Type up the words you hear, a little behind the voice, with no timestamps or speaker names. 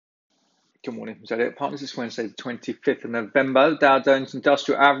Good morning from Zodiac Partners. It's Wednesday, the 25th of November. The Dow Jones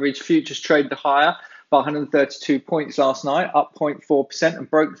Industrial Average Futures traded higher by 132 points last night, up 0.4%, and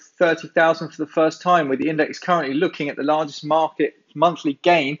broke 30,000 for the first time, with the index currently looking at the largest market monthly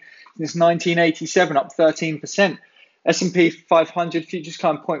gain since 1987, up 13%. S&P 500 futures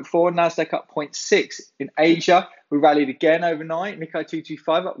climbed 0.4, Nasdaq up 0.6. In Asia, we rallied again overnight. Nikkei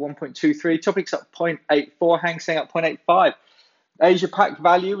 225 up 1.23, Topix up 0.84, Hang Seng up 0.85. Asia Pac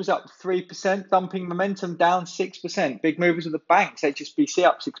value was up 3%, thumping momentum down 6%. Big movers of the banks, HSBC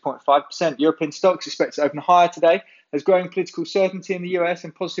up 6.5%. European stocks expect to open higher today as growing political certainty in the US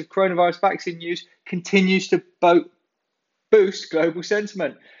and positive coronavirus vaccine news continues to boost global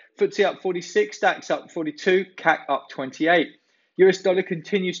sentiment. FTSE up 46, DAX up 42, CAC up 28. US dollar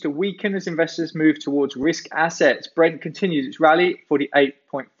continues to weaken as investors move towards risk assets. Brent continues its rally,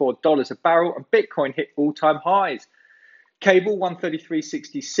 $48.4 a barrel, and Bitcoin hit all-time highs. Cable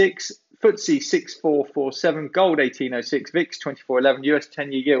 133.66, FTSE 6447, gold 1806, VIX 2411, US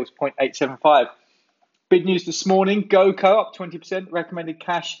 10-year yields 0.875. Big news this morning, GoCo up 20%, recommended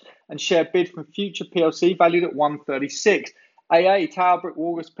cash and share bid from Future PLC valued at 136. AA, Tower Brick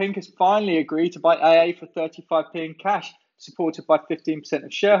Walrus Pink has finally agreed to buy AA for 35p in cash, supported by 15%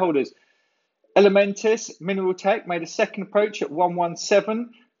 of shareholders. Elementis Mineral Tech made a second approach at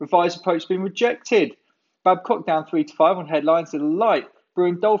 117, revised approach being rejected. Babcock down 3 to 5 on headlines to the light.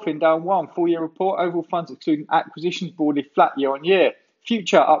 Brewin Dolphin down 1. Full-year report. Overall funds excluding acquisitions broadly flat year-on-year.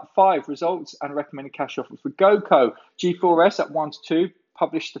 Future up 5. Results and recommended cash offer for GoCo. G4S up 1 to 2.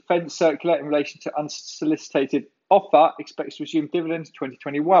 Published defence circular in relation to unsolicited offer. Expects to resume dividends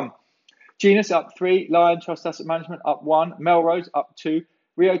 2021. Genus up 3. Lion Trust Asset Management up 1. Melrose up 2.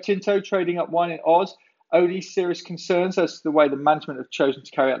 Rio Tinto trading up 1 in Oz. Only serious concerns as to the way the management have chosen to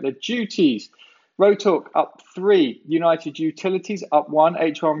carry out their duties. Rotork up 3, United Utilities up 1,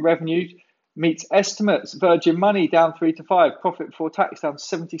 H1 revenue meets estimates, Virgin Money down 3 to 5, profit before tax down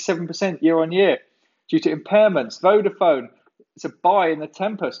 77% year on year due to impairments. Vodafone, it's a buy in the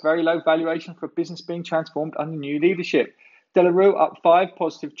Tempest, very low valuation for a business being transformed under new leadership. De La Rue up 5,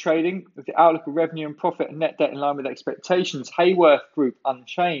 positive trading with the outlook of revenue and profit and net debt in line with expectations. Hayworth Group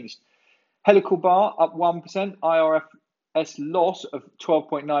unchanged. Helical Bar up 1%, IRFS loss of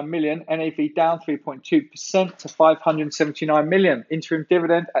 12.9 million, NAV down 3.2% to 579 million, interim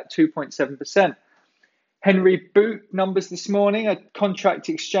dividend at 2.7%. Henry Boot numbers this morning, a contract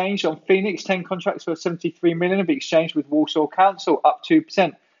exchange on Phoenix, 10 contracts for 73 million will be exchanged with Walsall Council, up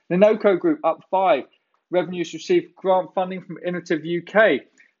 2%. Nanoco Group up 5, revenues received grant funding from Innovative UK.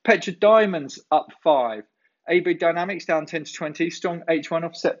 Petra Diamonds up 5. AB Dynamics down 10 to 20, strong H1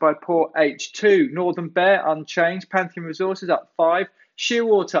 offset by poor H2. Northern Bear unchanged, Pantheon Resources up 5,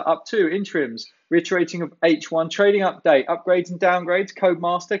 Shearwater up 2, interims, reiterating of H1 trading update, upgrades and downgrades,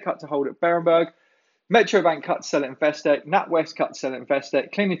 Codemaster cut to hold at Berenberg, Metrobank cut to sell at Investec, NatWest cut to sell at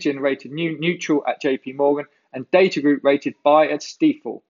Investec, Clinigen rated neutral at JP Morgan, and Data Group rated buy at Stifel.